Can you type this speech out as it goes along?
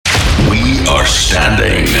are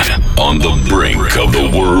standing on the brink of the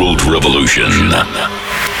world revolution.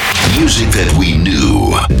 Music that we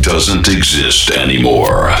knew doesn't exist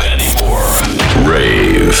anymore.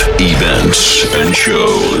 Rave, events, and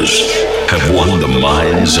shows have won the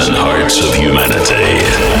minds and hearts of humanity.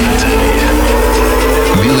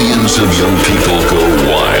 Millions of young people go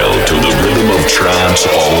wild to the rhythm of trance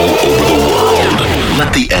all over the world.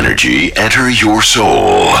 Let the energy enter your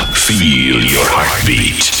soul. Feel your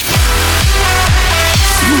heartbeat.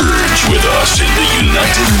 Merge with us in the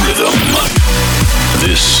united rhythm.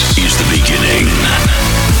 This is the beginning.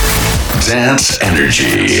 Dance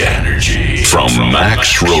Energy from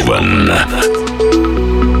Max Robin.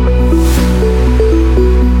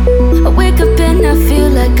 I wake up and I feel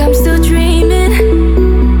like I'm still dreaming.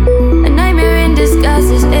 A nightmare in disguise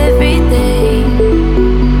is every day.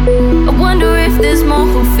 I wonder if there's more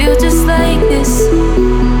who feel just like this.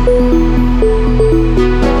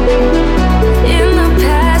 In the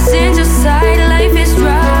passenger side, life is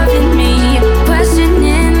driving me.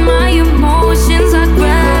 Questioning my emotions, I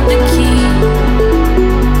grab the key.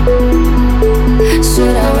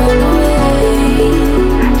 Should I run away?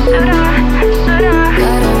 Gotta run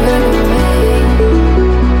away.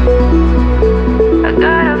 I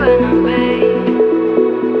gotta run away.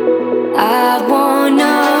 I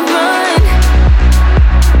wanna run.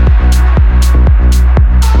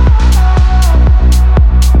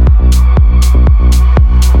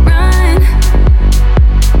 Run.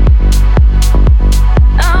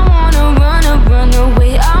 I wanna run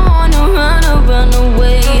away. I wanna run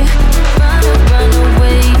away. Run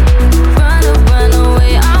away. Run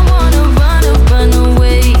away. I wanna run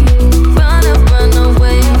away. Run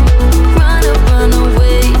away. Run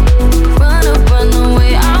away. Run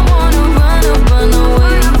away. I wanna run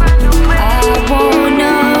away. I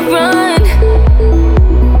wanna run.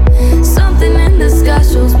 Something in the sky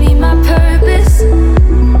shows me my purpose.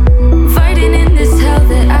 Fighting in this hell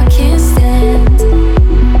that I can't stand.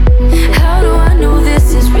 How do I know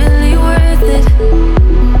this is really worth it?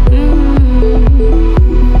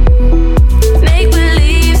 Make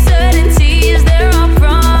believe certainties, they're all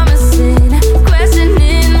promising.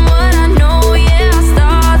 Questioning what I know, yeah, I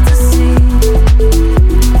start to see.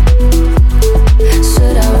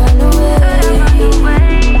 Should I run away?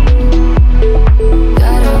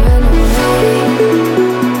 Gotta run away.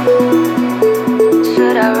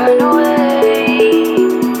 Should I run away?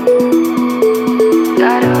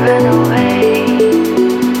 Gotta run away.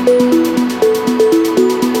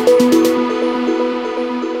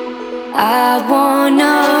 I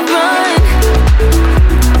wanna run.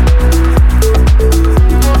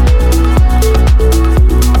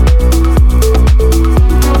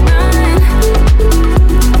 Run.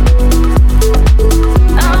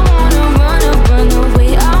 I wanna run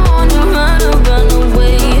away. I wanna run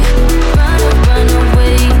away. Run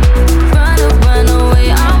away. Run away.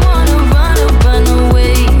 I wanna run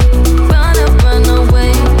away. Run away. Run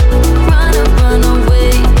away.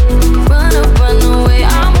 Run away. I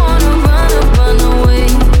wanna run away.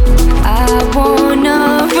 I wanna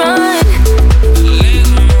run.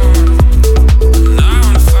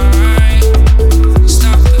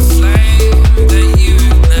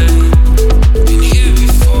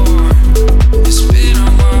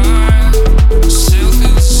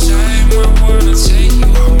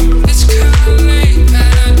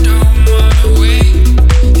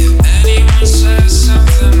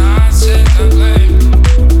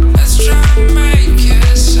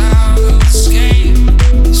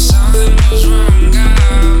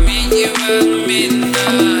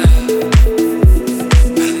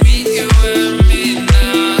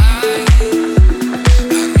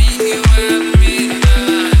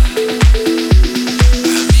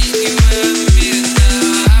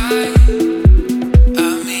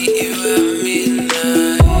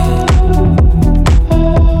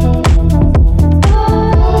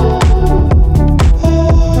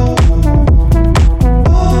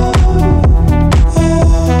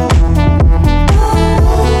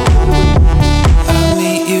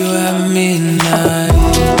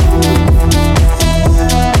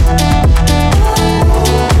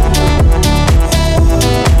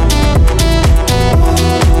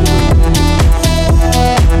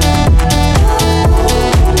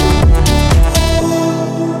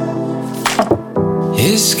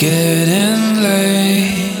 It's getting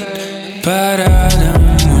late, but I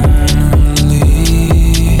don't wanna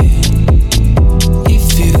leave. It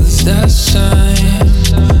feels the same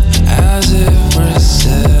as if we're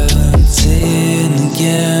 17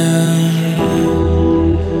 again.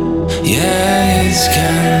 Yeah, it's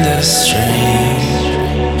kinda strange,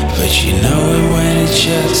 but you know it when it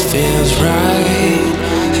just feels right.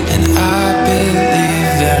 And I've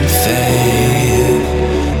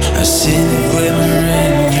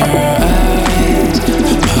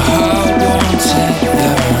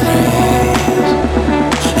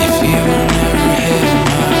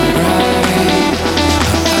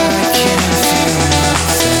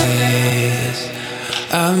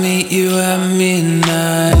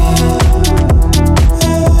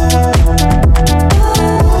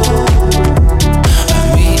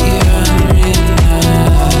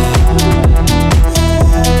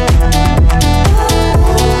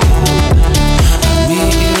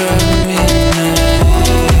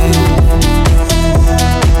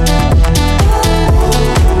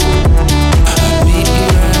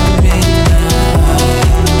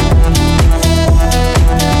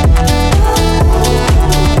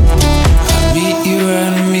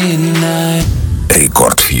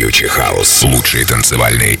Настоящий хаос. Лучшие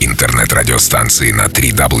танцевальные интернет-радиостанции на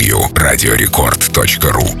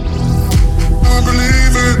www.radiorecord.ru.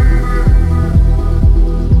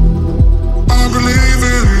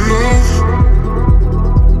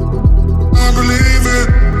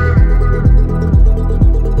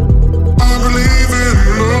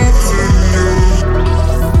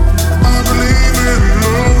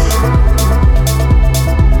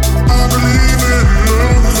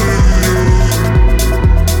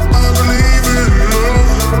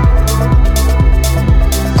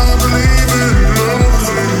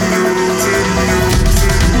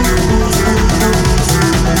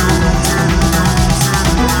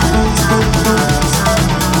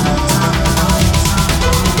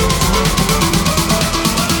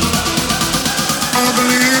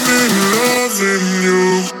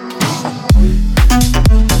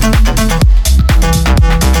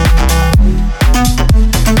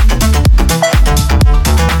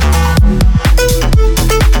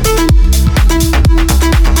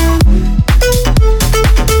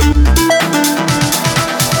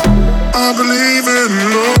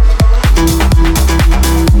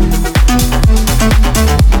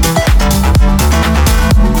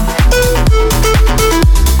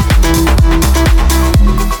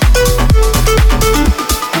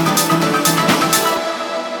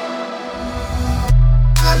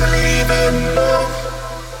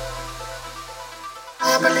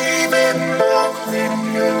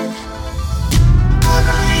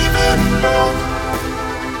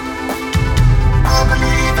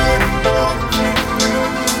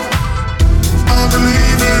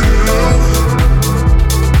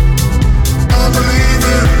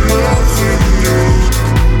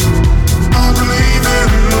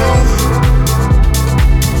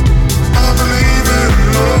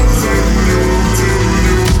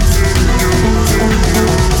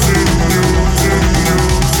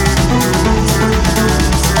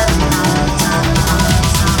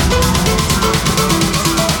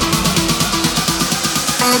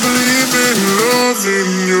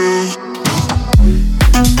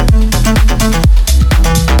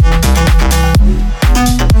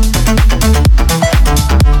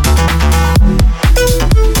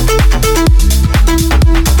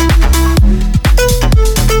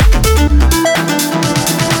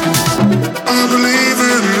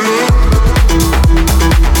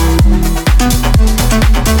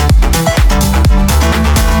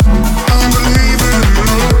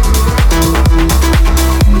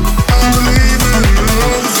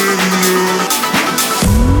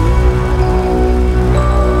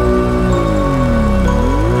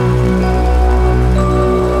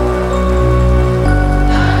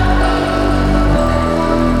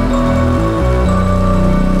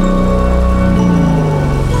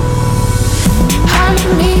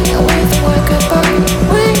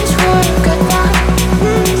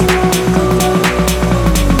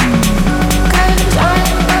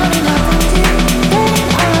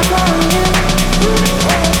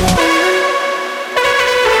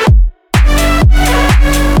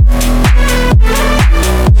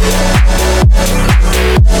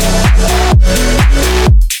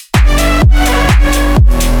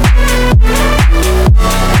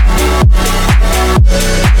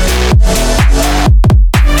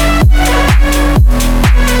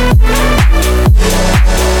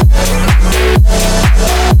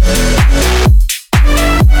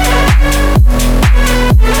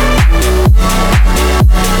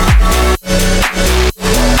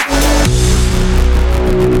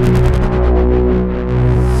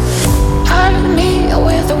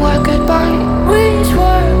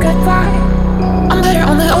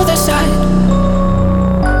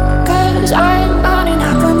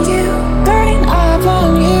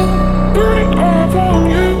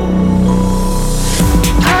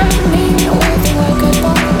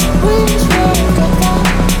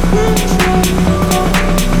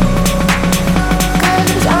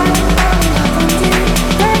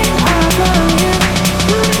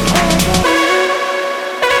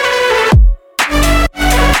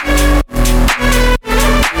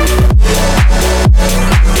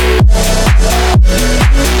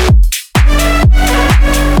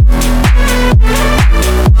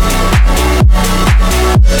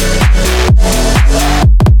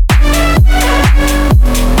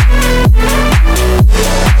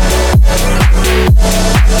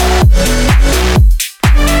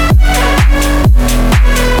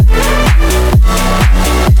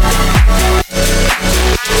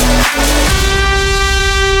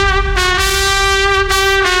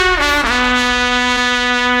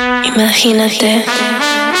 Imagínate,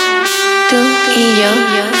 tú y yo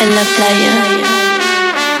en la playa.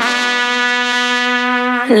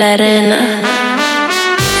 La arena,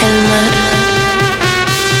 el mar,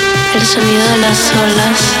 el sonido de las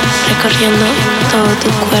olas recorriendo todo tu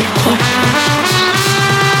cuerpo.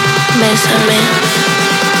 Bésame,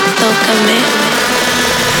 tócame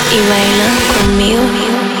y baila conmigo.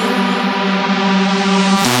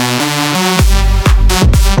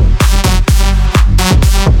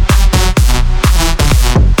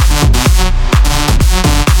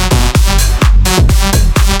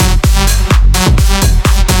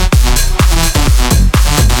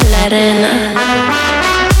 Arena.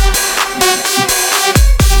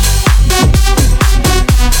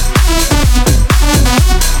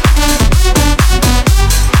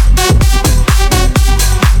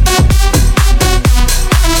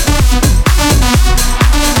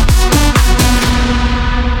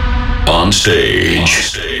 On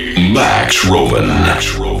stage, Max Roven.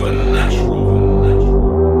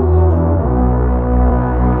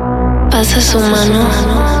 Pasa su mano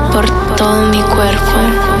por todo mi cuerpo.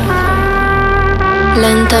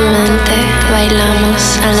 Lentamente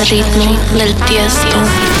bailamos al ritmo del tiesto.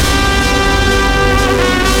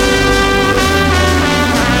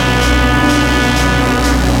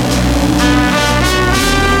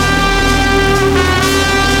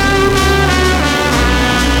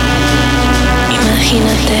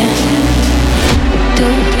 Imagínate, tú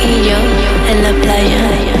y yo en la playa.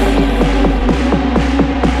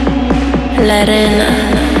 La arena,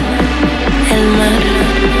 el mar,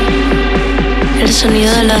 el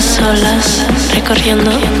sonido de las olas recorriendo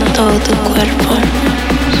todo tu cuerpo.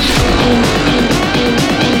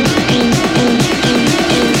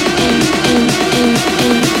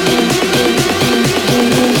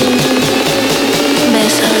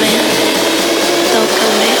 Bésame,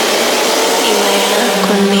 tócame y baila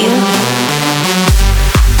conmigo.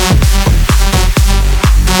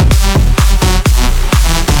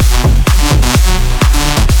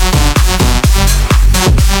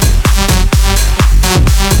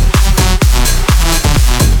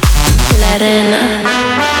 Arena.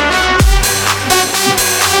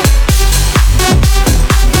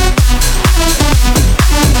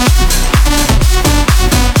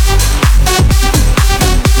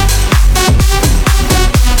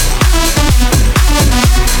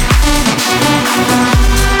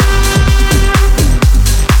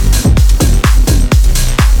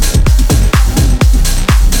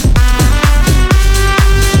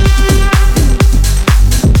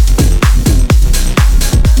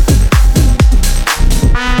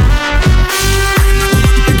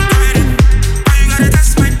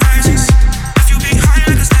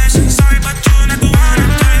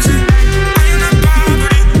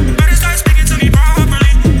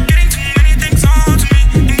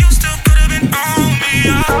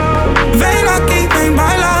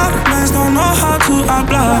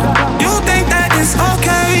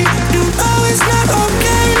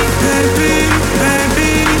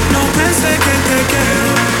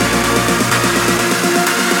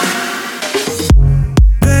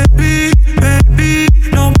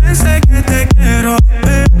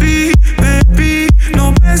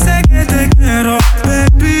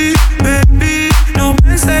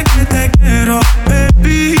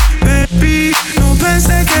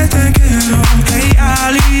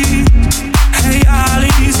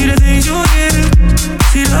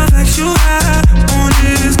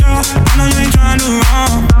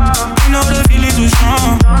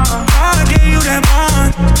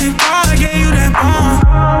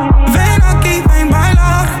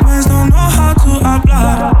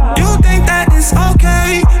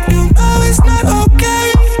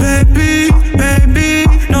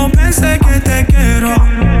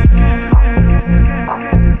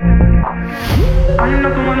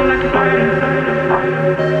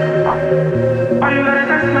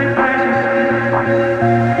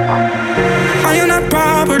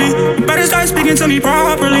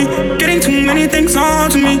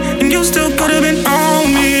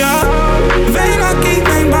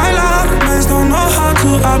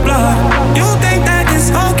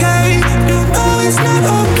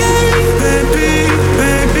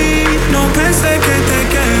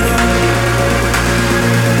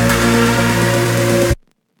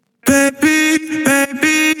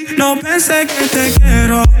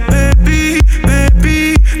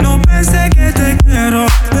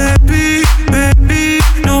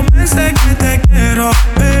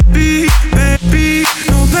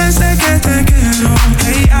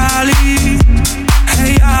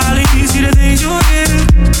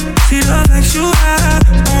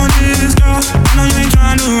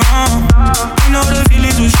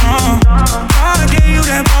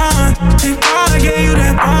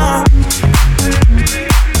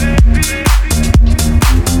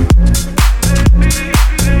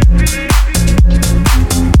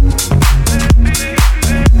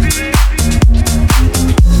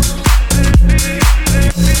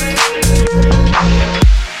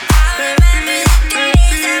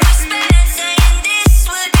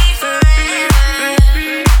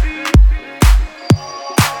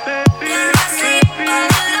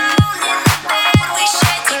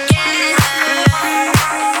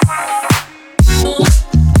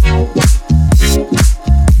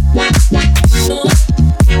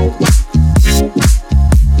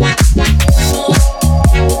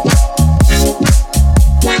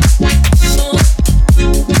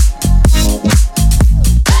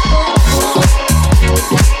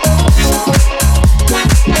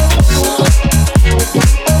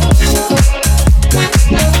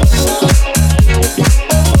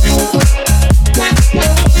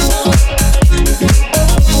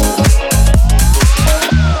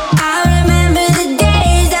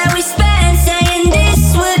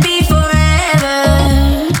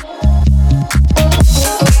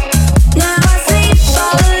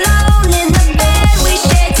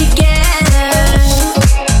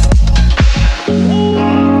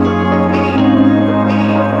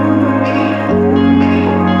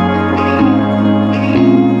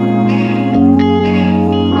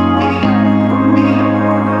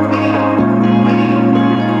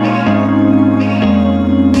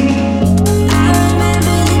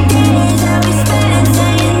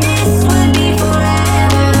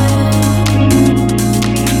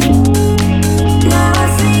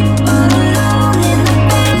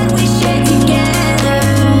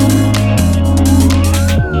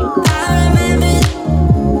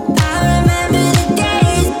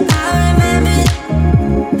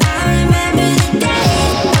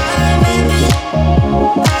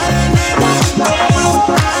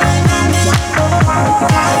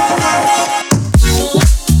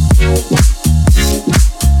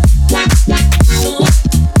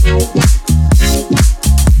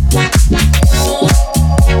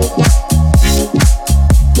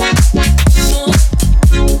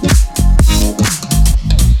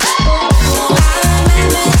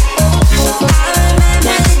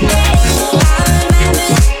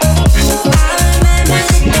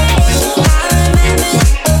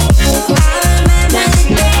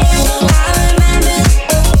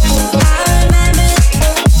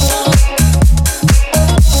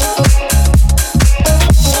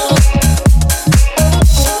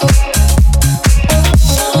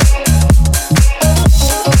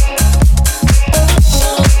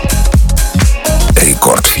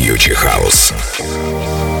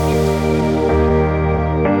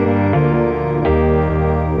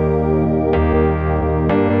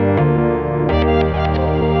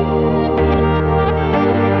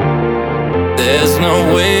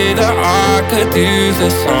 could do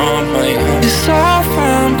this on my own. Yes, I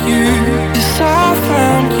found you. Yes, I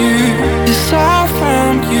found you. Yes, I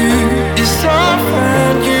found you. Yes, I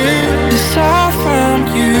found you. Yes, I found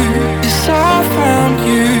you. Yes, I found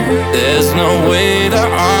you. There's no way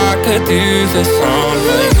that I could do this on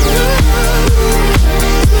my own.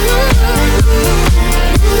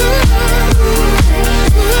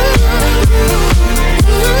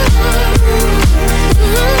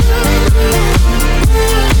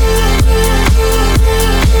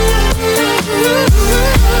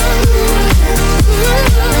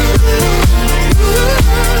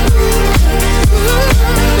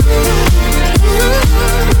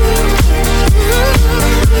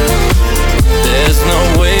 There's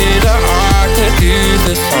no way that I could do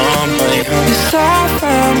this on my own. Yes, I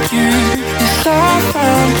found you. Yes, I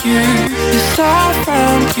found you. Yes, I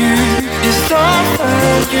found you. Yes, I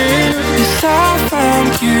found you. Yes, I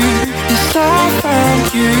found you. Yes, I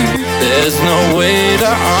found you. There's no way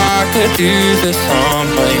that I could do this on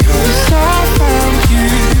my own. Yes, I found you.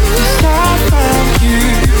 Yes, I found you.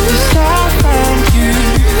 Yes, I found you.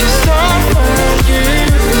 Yes, I found you.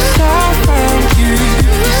 Yes, I found you.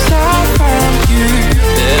 Yes, I found you.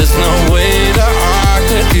 There's no way that I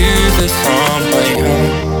could do this on my own.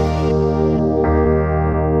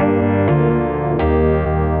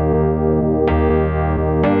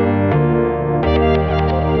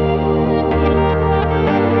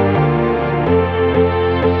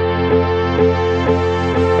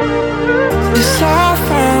 Yes, I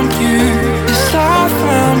found you. Yes, I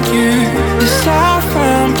found you. Yes, I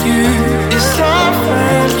found you. Yes, I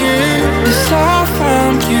found you. Yes, I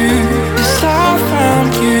found you. Yes, I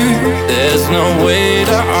found you. There's no way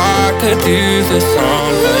that I could do this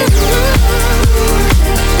on my own.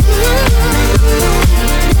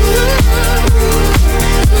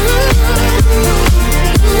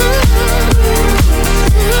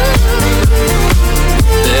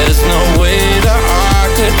 There's no way that I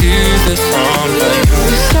could do this on my own.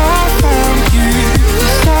 Yes, I found you.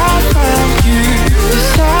 Yes, I found you.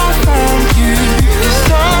 Yes, I found you.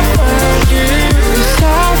 Yes, I found you. Yes,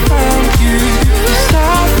 I found you. Yes,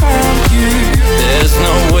 I found you. There's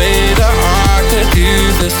no way that I could do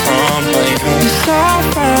this on my own. Yes, I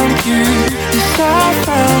found you. Yes, I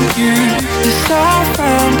found you. Yes, I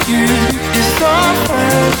found you. Yes, I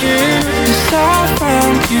found you. Yes, I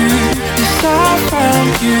found you. Yes, I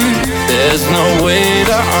found you. There's no way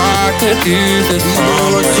that I could do this on my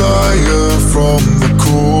own. Like fire from the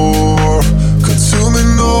core,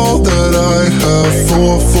 consuming all that I have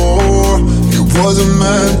for. It wasn't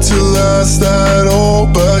meant to last at all,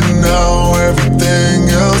 but now everything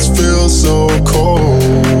else feels so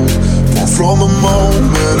cold. Born from a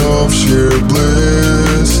moment of sheer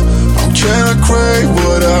bliss. How can I crave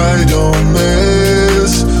what I don't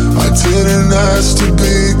miss? I didn't ask to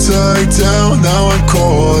be tied down. Now I'm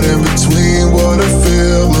caught in between what I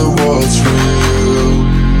feel and what's real.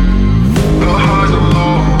 The highs and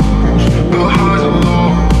lows, the highs and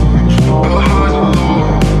lows, the highs and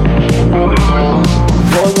lows.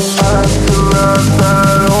 Wasn't meant to last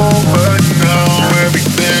at all, but now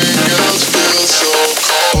everything else feels so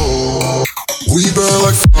cold. We burn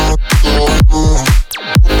like fire.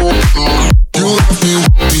 You left me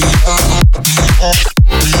with the eye.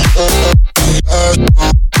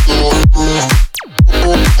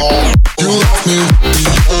 You left me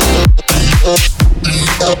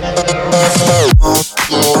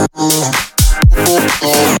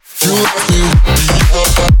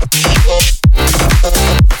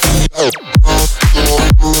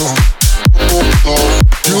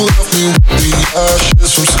with the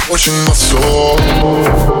ashes from scorching my soul.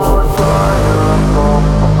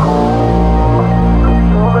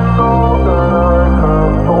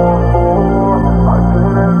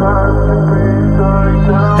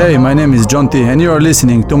 Hey, my name is John T and you are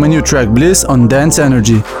listening to my new track Bliss on Dance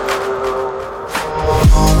Energy. You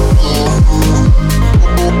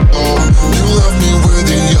left me with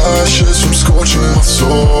the ashes from scorching my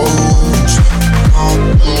soul.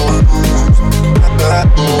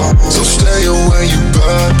 So stay away, you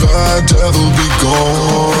bad, bad devil, be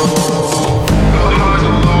gone. The highs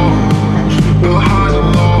and lows, the highs and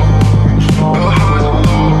lows, the highs and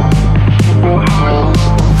lows.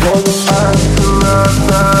 Wasn't meant to last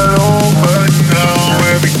at all, but now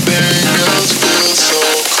everything else feels so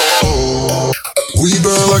cold. We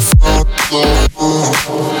burn like fire.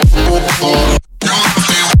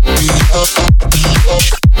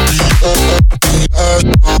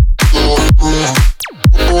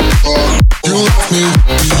 You left me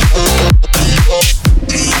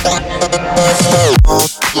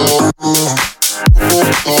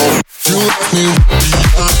You left me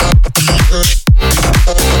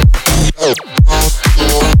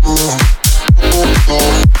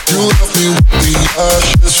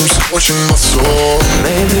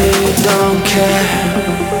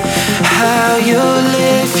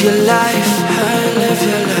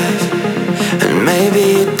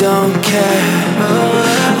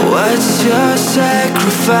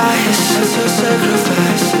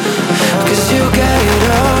sacrifice, cause you gave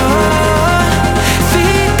it all,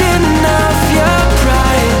 feeding off your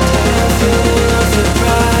pride.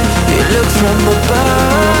 You look from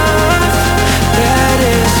above, that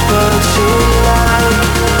is what you like,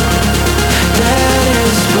 that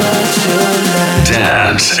is what you like.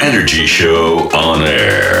 Dance Energy Show on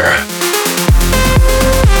air.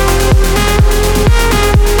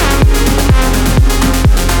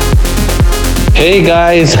 Hey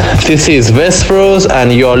guys, this is Vespros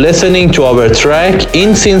and you're listening to our track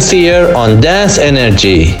Insincere on Dance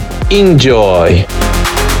Energy. Enjoy!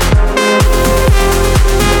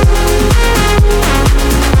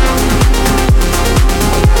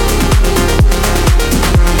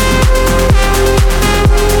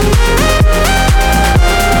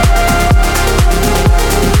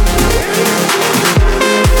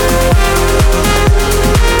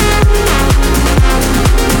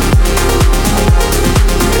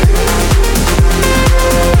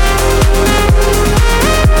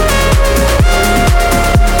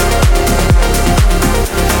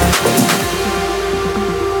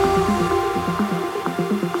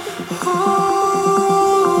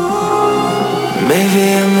 Maybe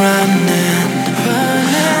I'm running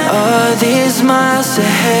all these miles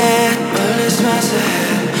ahead,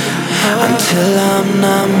 until I'm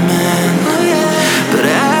numbing. But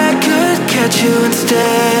I could catch you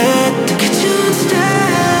instead,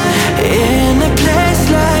 in a place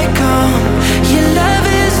like home. Your love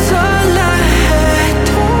is all I had.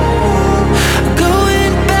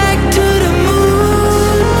 Going back to the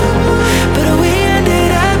moon, but we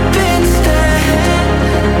ended up instead.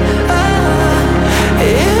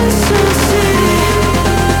 Innocent city,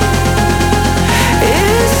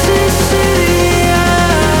 innocent city,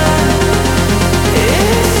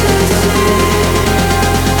 innocent city,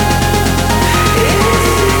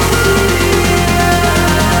 innocent city.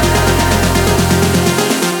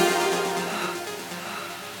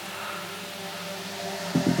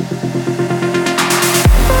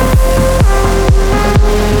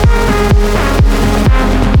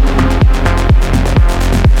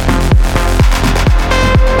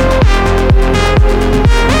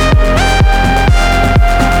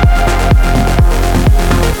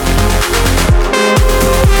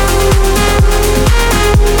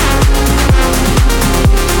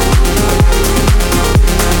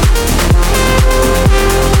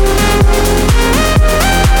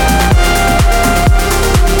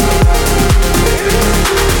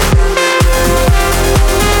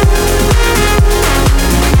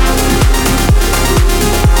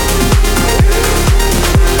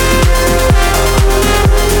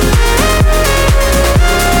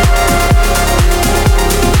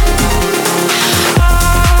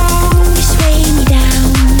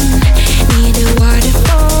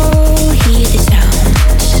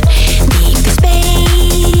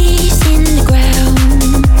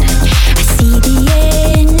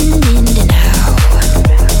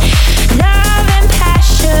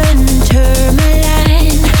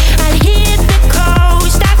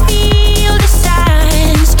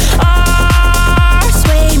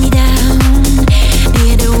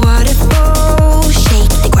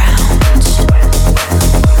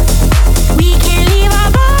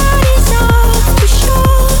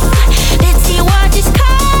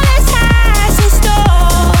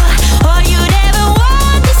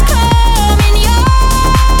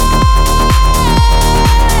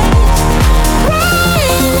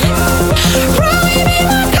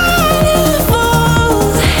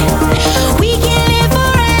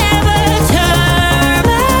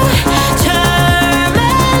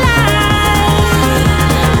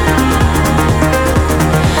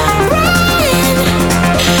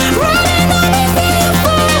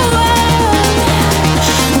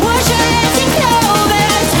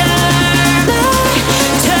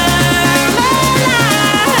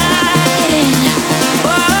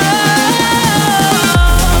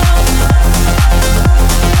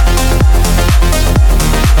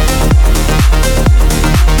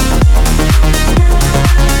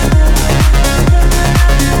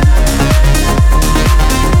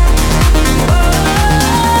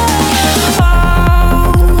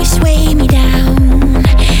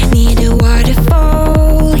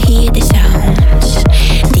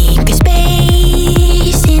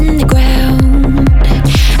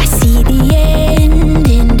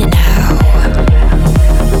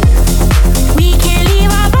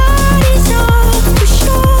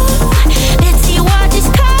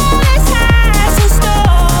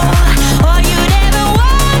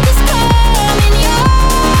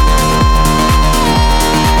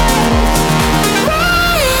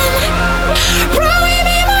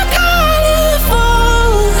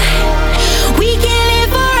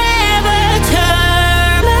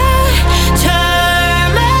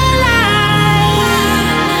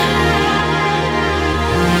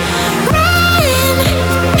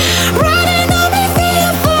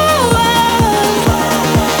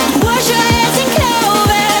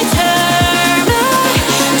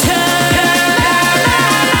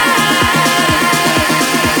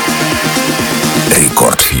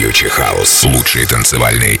 Настоящий хаос. Лучшие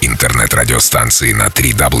танцевальные интернет-радиостанции на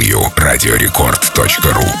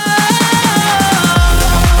www.radiorecord.ru.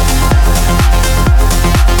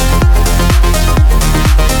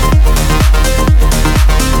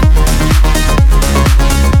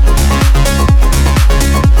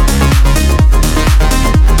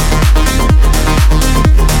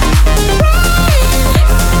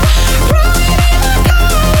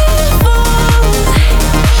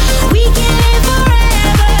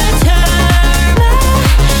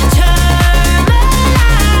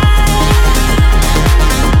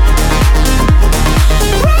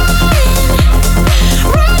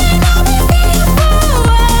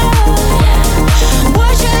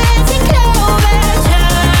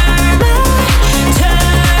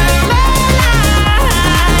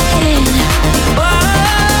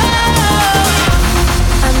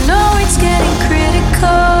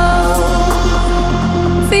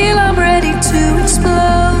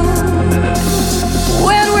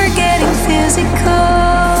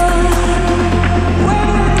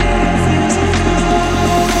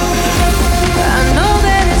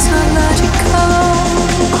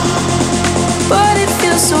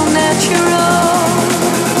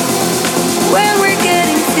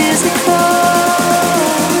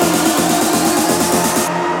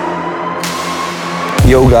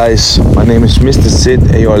 Yo guys, my name is Mr. Sid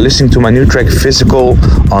and you are listening to my new track Physical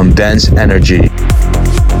on Dance Energy.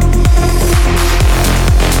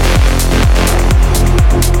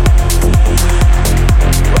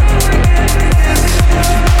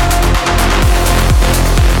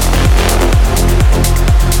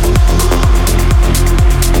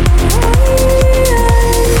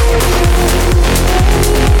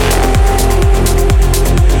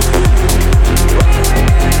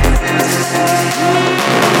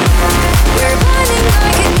 We're burning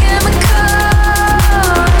like a chemical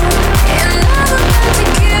in love.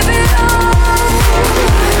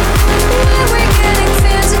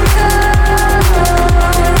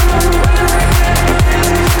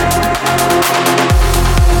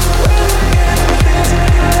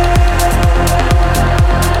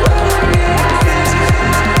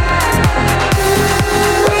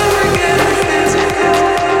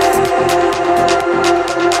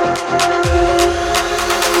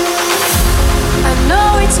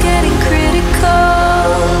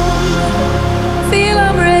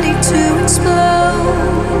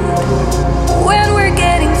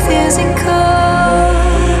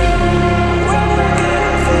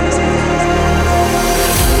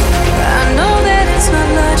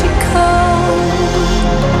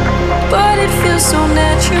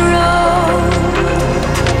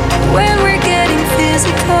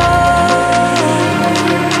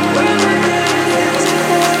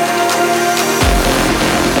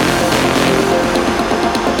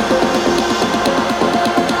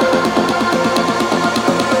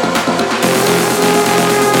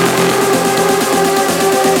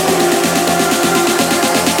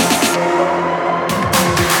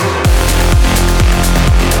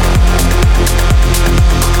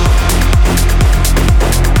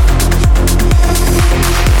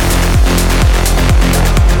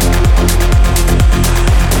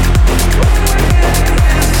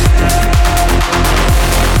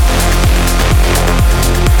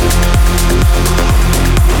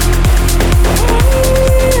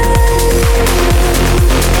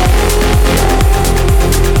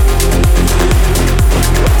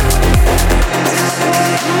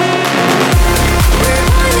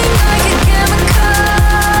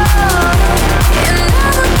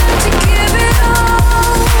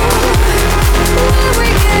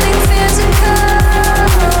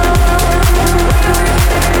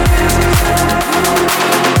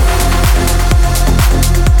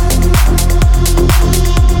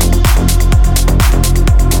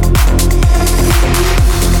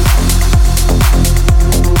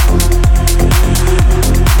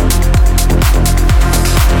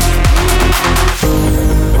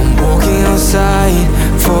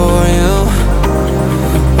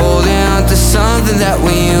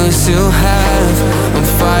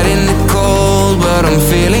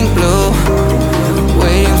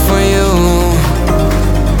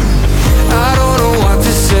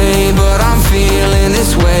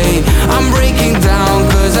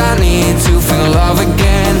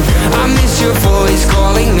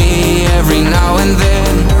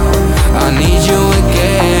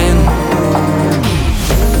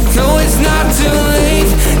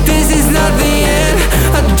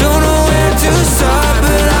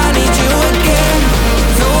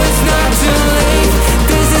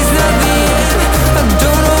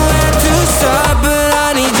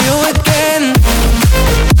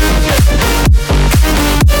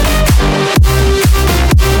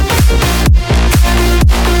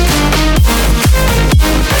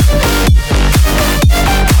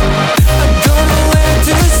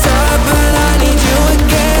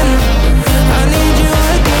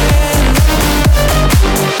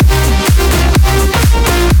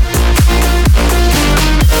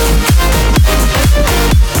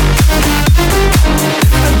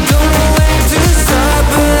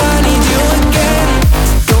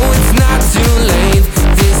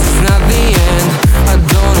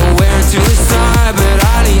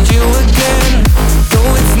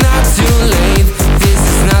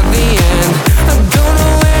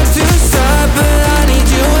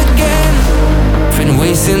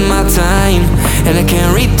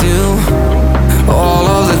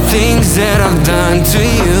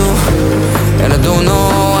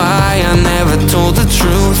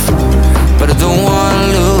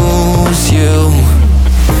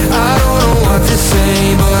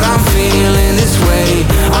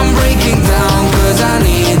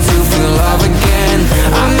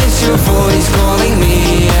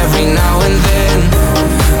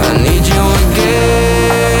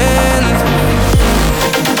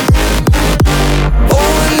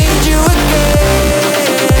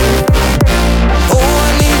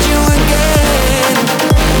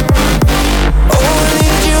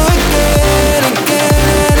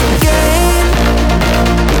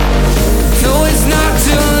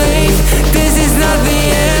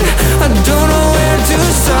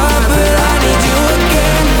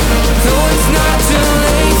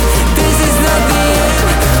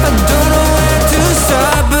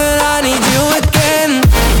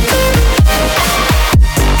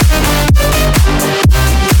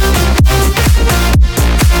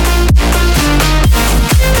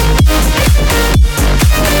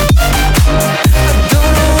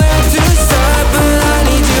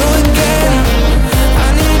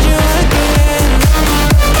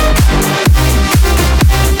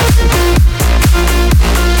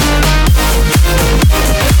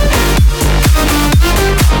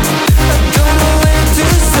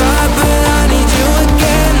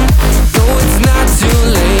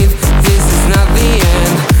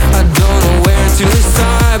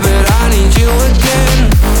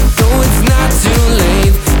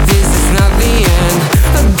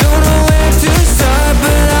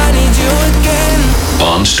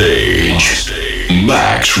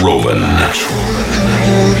 Max Rovan.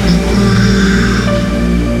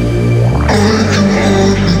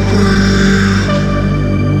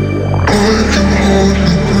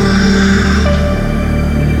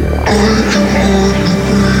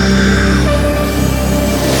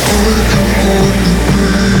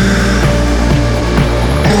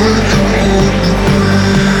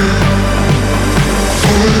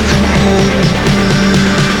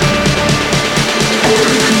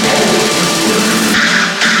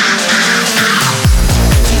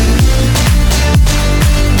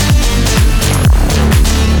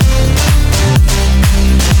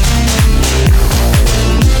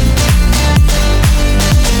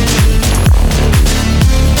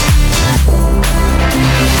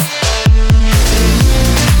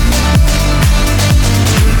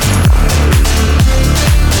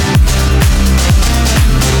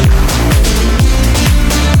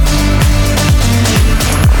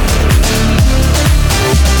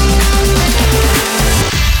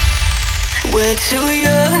 We're too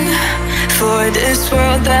young for this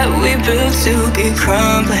world that we built to be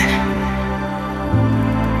crumbling.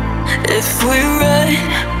 If we run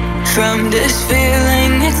from this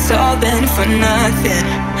feeling, it's all been for nothing,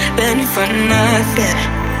 been for nothing.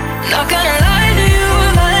 Not gonna lie to you,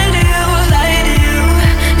 lie to you, lie to you.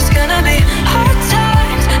 It's gonna be hard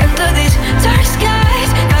times under these dark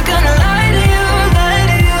skies. Not gonna lie to you, lie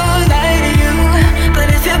to you, lie to you. But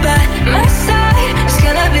if you're by my side, it's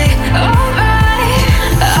gonna be alright.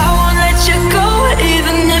 I won't let you go,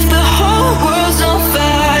 even if the whole world's on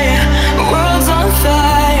fire, world's on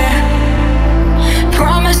fire.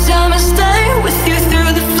 Promise I'ma stay with you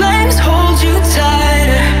through the flames, hold you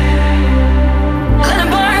tighter. Let it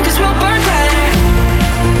burn, 'cause we'll burn brighter.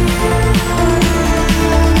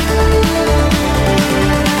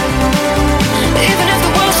 Even if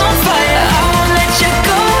the world's on fire, I won't let you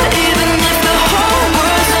go, even if the whole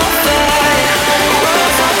world's on fire,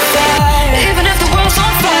 world's on fire. Even if the world's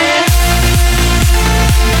on fire.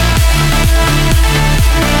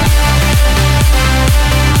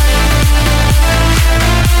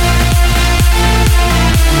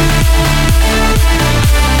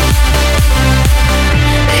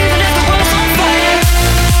 Even if the world's on fire.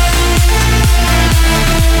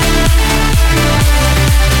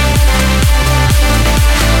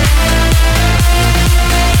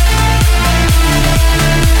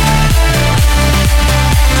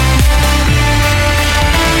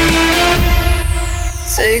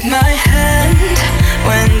 Take my hand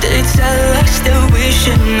when they tell us that we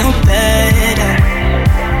should know better.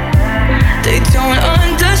 They don't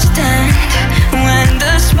understand when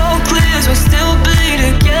the smoke clears, we'll still be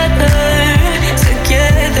together,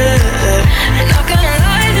 together. Not gonna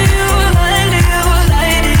lie to you, lie to you,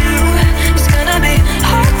 lie to you. It's gonna be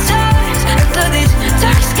hard times under these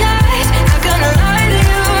dark skies. Not gonna lie to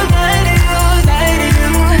you, lie to you, lie to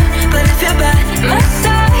you. But if you're by my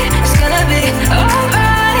side, it's gonna be alright.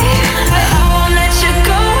 I won't let you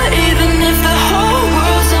go, even if the whole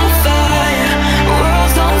world's on fire,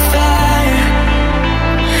 world's on fire.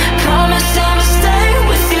 Promise I'ma stay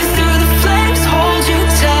with you through the flames, hold you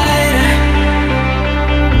tighter.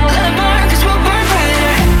 Let it burn, 'cause we'll burn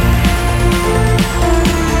brighter.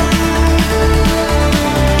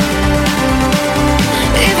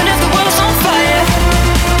 Even if the world's on fire.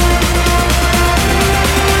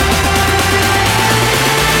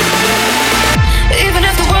 Even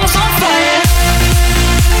if the world's on fire.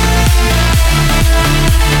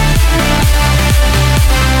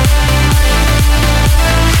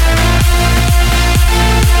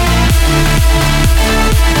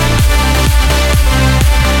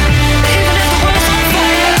 Even if the world's on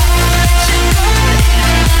fire.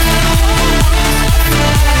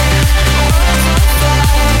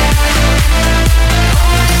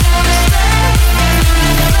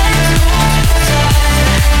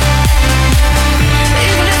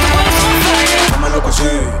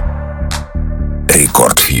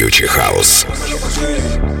 Рекорд Future House.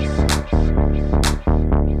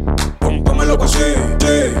 Póngamelo así,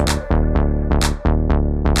 sí.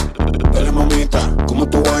 Dale mamita, como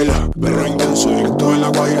tú bailas, perro intenso, directo en la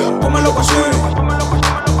guaira. Póngamelo así,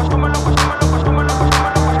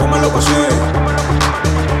 póngamelo así.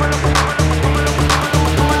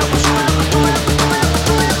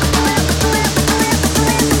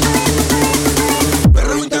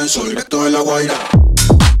 Perro intenso, directo en la guaira.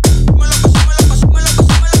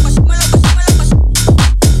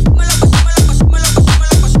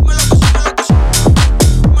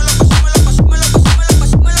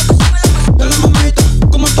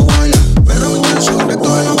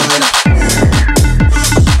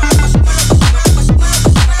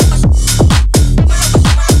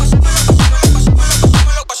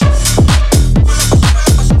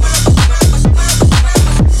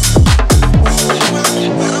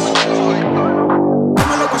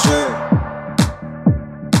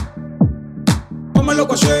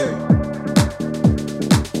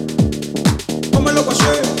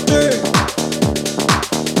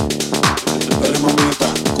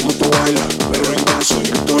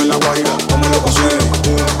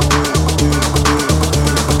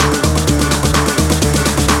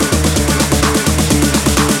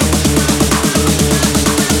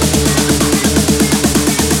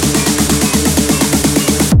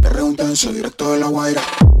 denso, directo de La Guaira.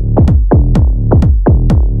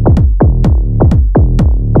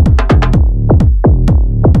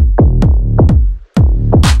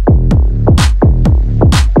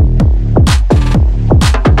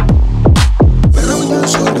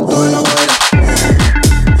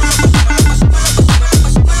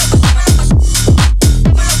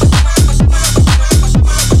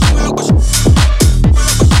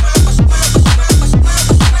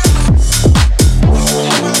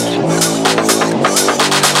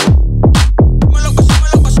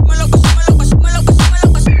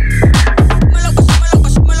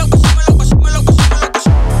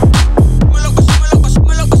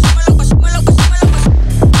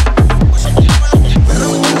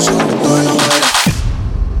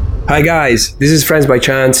 Hi guys, this is Friends by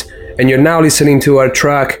Chance, and you're now listening to our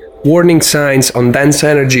track Warning Signs on Dance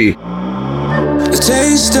Energy. The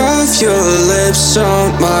taste of your lips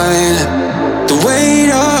on mine, the weight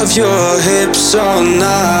of your hips all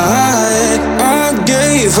night. I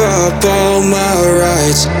gave up all my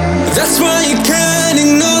rights, that's why you can't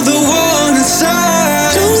ignore the one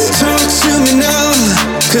inside. Don't talk to me now,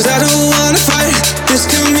 cause I don't wanna fight. This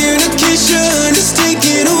communication is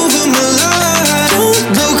taking over my life.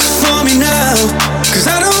 Don't look for me now, cause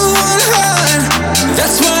I don't wanna hide.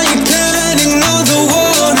 That's why you can't ignore the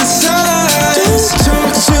one inside. Just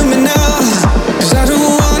talk to me now, cause I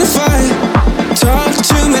don't wanna fight. Talk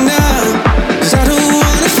to me now, cause I don't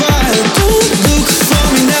wanna fight. Don't look for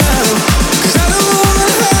me now, cause I don't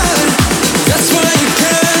wanna hide. That's why you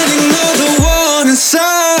can't ignore the one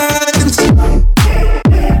inside.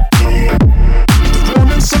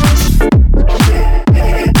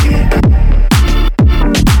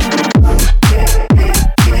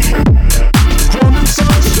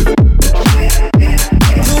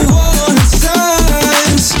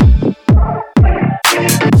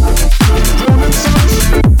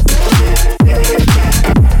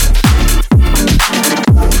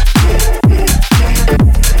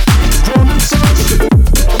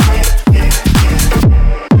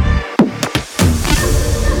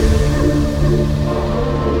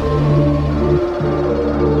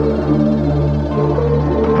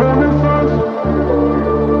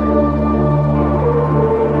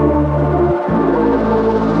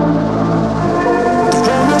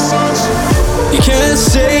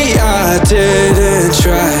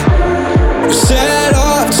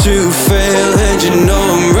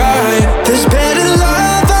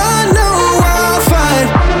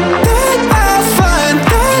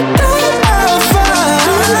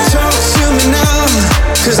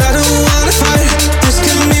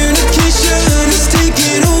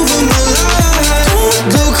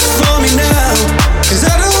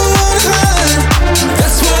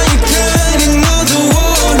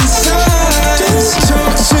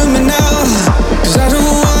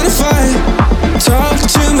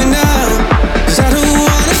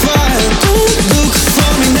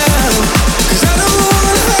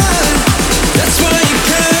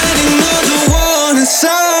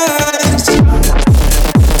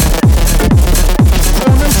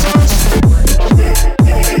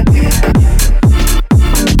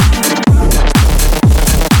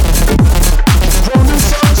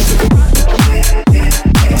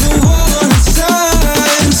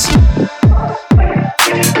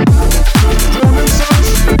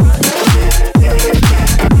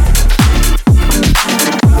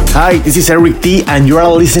 Hi, this is Eric T, and you are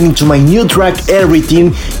listening to my new track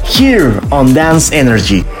Everything here on Dance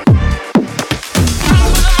Energy.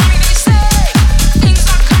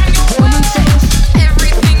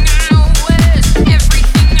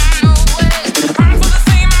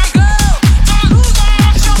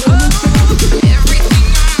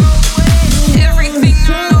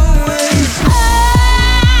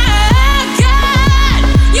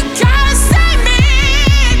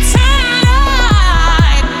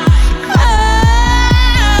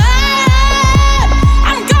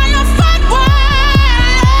 I'm gonna fight one.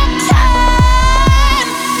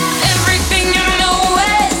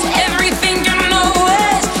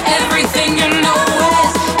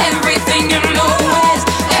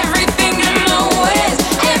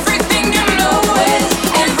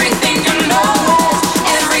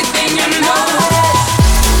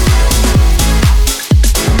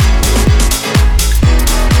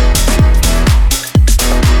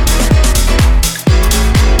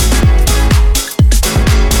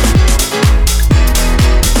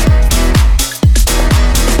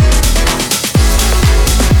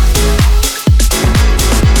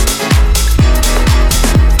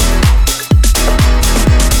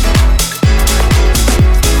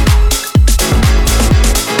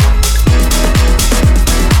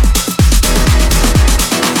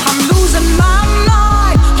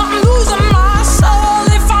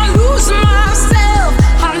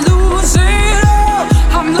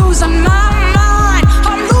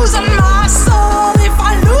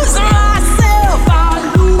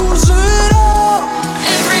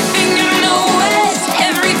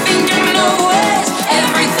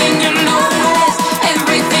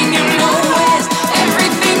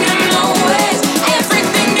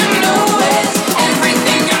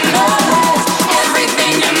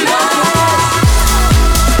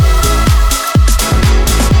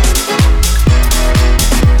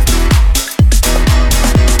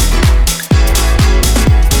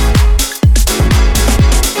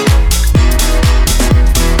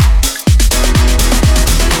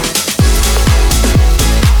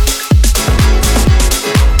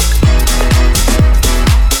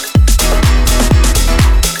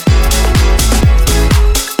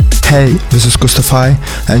 Hey, this is Kostafai,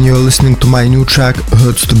 and you're listening to my new track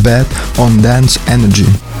Hurts to Bed on Dance Energy.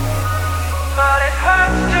 But it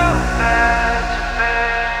hurts too bad to be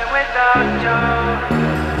without you.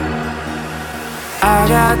 I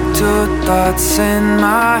got two thoughts in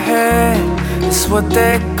my head. It's what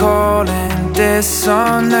they call in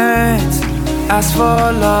dissonance. Asked for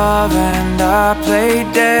love and I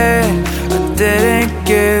played dead. I didn't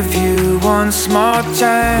give you one small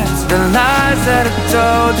chance. The lies that I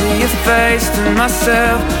told you, you faced in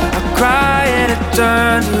myself. I cry and it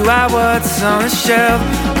turned to what's on the shelf.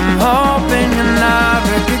 I'm hoping you're not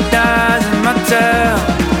recognizing my tale.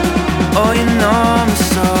 Oh, you know me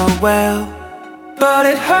so well. But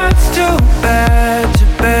it hurts too bad to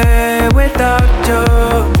be without you.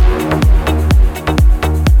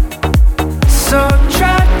 So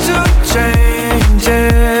try to change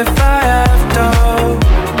if I have to.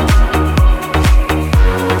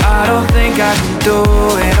 I don't think I can do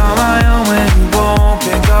it on my own when you won't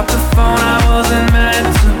pick up the phone. I wasn't meant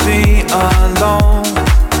to be alone.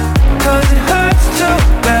 Cause it hurts too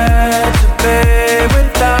bad to be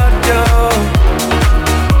without you.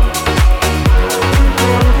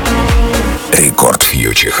 Рекорд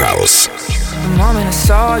Future House. The moment I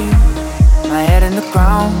saw you, my head in the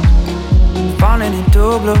ground, falling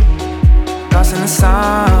into blue, lost in the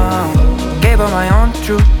sound. Gave up my own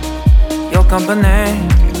truth, your company,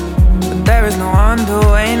 but there is no undo,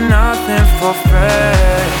 ain't nothing for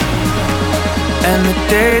free. And the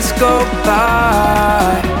days go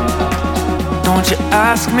by, don't you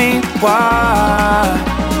ask me why,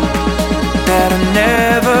 that I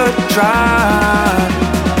never tried.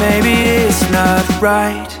 Maybe it's not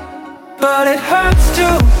right, but it hurts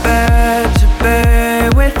too bad to be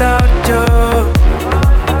without you.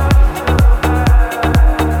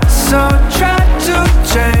 So try to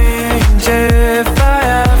change if I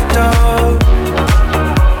have to.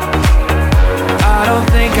 I don't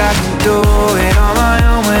think I can do it on my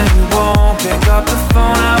own when you won't pick up the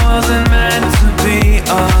phone. I wasn't meant to be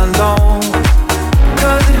alone.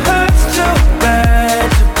 Cause it hurts too bad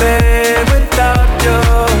to be without you.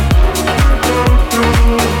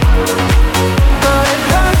 But it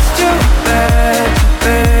hurts too bad to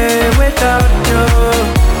be without you.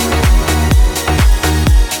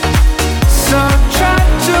 So try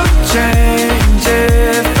to change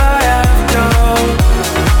if I have to.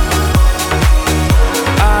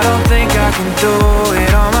 I don't think I can do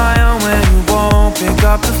it on my own when you won't pick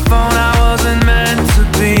up the phone. I wasn't meant to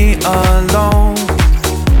be alone.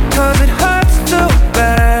 Cause it hurts too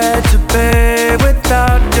bad to be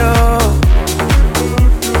without you.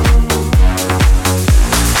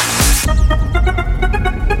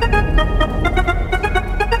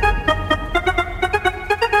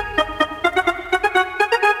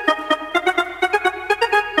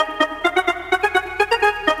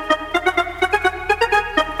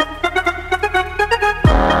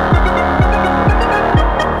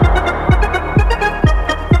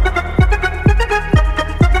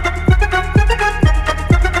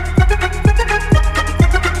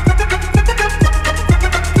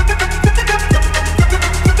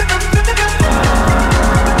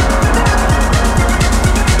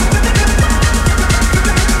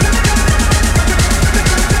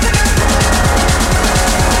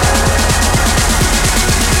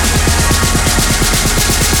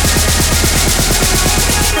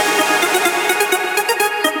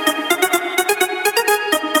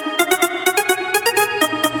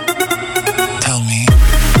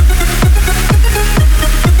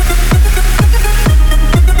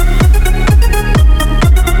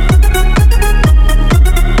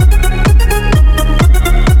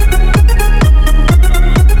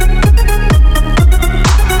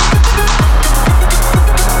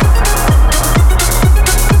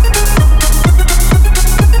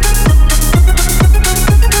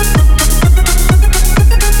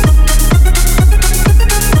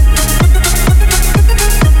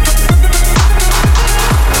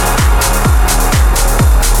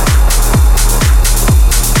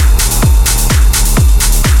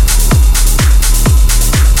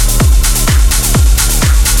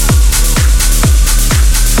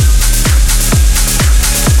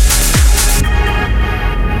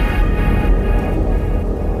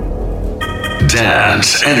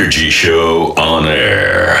 Dance Energy Show on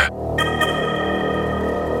air.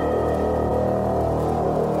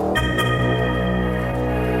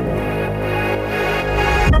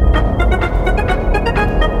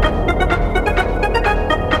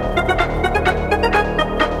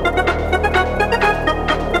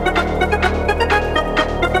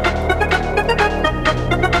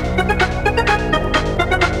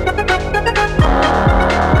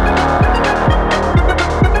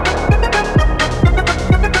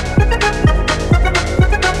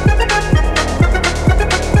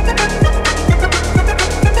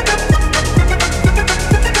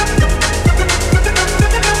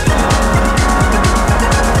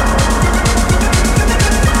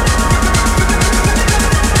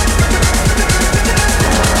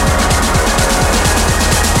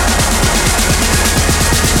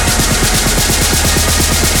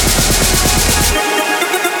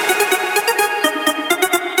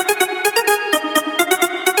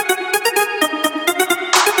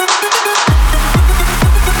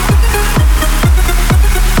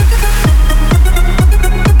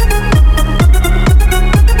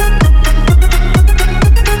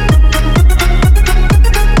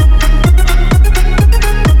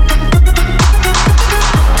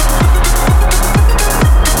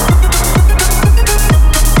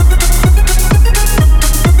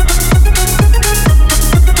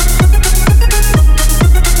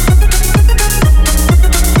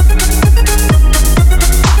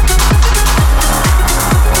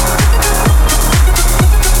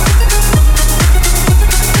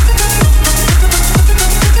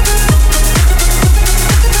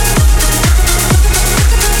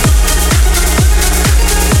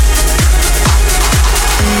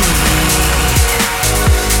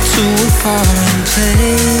 foreign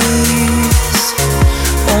place.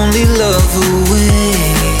 Only love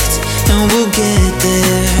awaits, and we'll get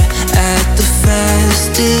there at the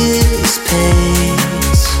fastest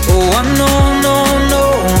pace. Oh, I know,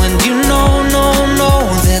 and you know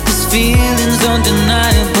that this feeling's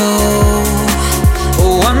undeniable.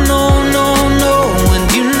 Oh, I know, and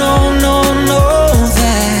you know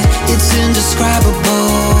that it's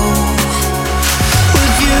indescribable.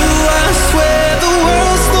 With you, I swear the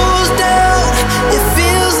world slows down. It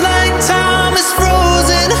feels like time is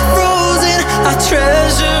frozen. I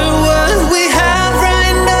treasure what we have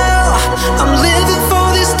right now. I'm living for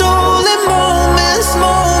these stolen moments.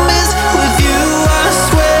 With you, I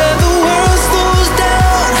swear the world slows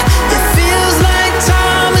down. It feels like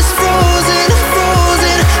time is frozen.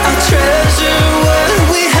 I treasure what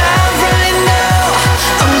we have right now.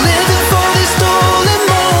 I'm living for these stolen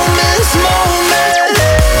moments.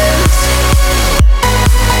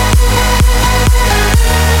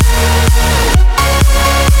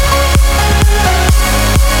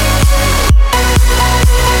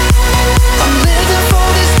 I'm living for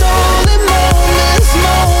these stolen moments.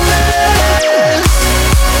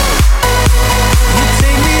 You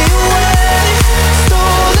take me away,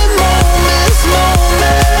 stolen moments.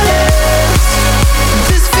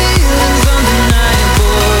 This feeling's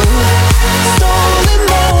undeniable. Stolen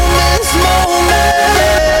moments.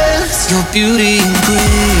 Your beauty and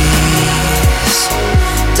grace,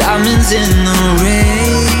 diamonds in the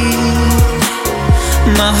rain.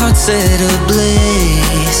 My heart set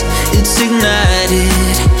ablaze, it's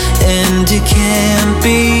ignited and it can't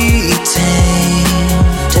be tamed.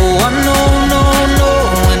 Oh, I know,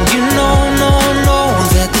 and you know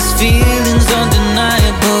that this feeling's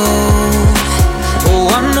undeniable.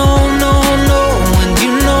 Oh, I know, and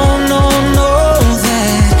you know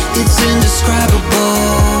that it's indescribable.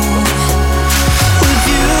 With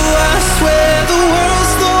you, I swear the world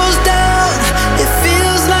slows down. It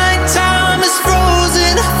feels like time is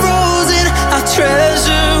frozen. I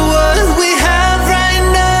treasure what we have right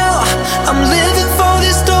now. I'm living for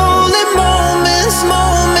these stolen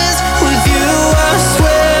moments. With you, I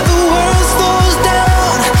swear the world slows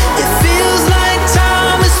down. It feels like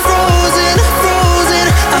time is frozen.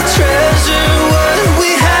 I treasure what we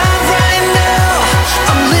have right now.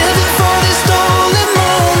 I'm living for these stolen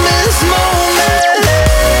moments.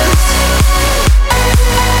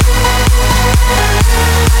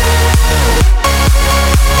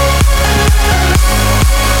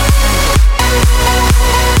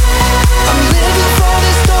 I'm living for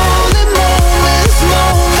these stolen moments.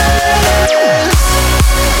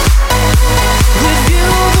 With you,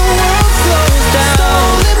 the world slows down.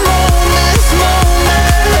 Stolen moments.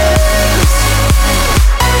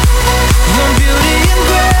 Your beauty and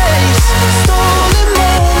grace, stolen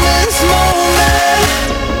moments.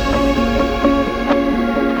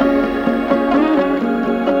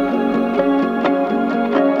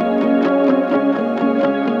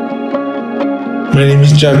 My name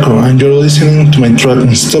is Jaco, and you're listening to my track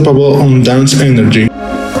Unstoppable on Dance Energy.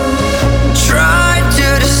 Try to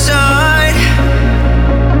decide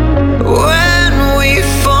when we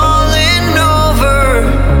falling over.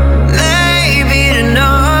 Maybe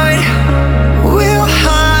tonight we'll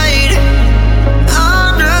hide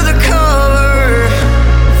under the cover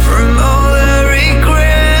from all the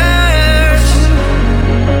regrets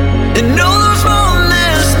and all those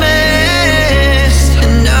moments missed.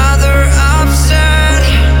 Another upset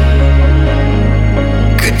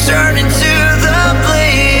could turn into the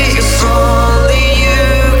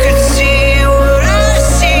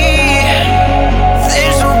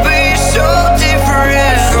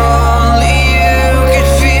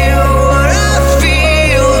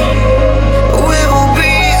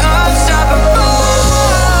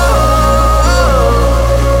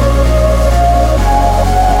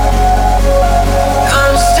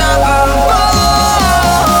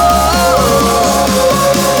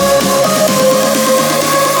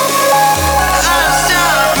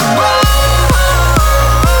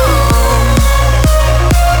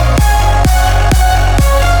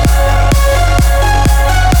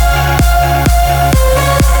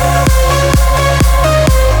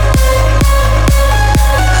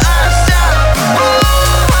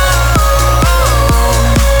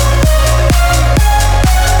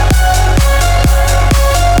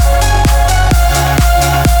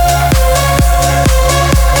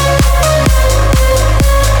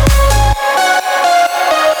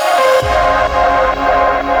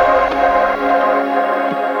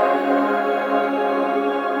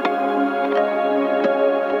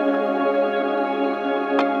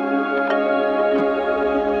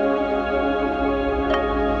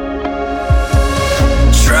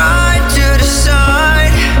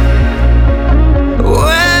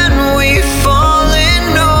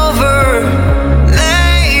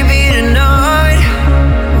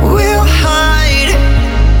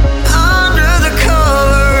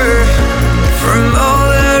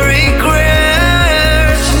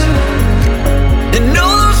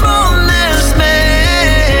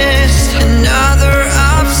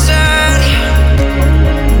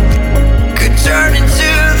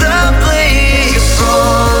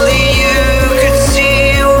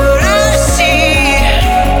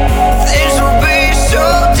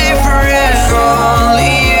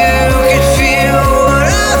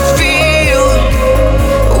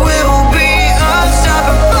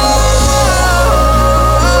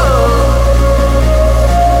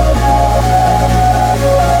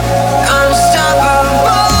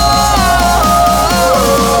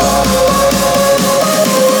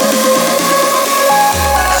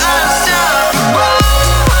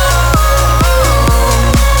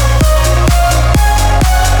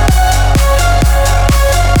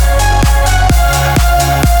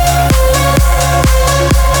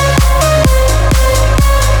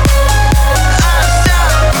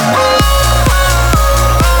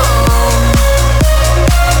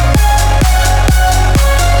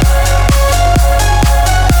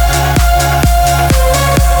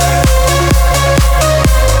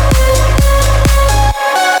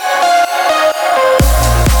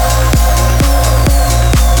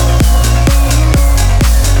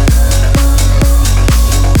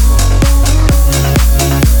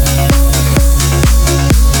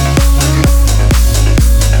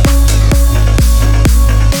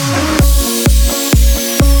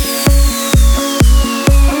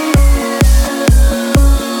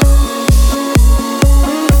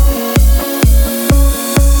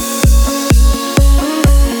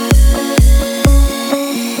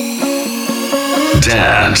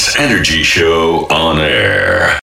Dance Energy Show on air.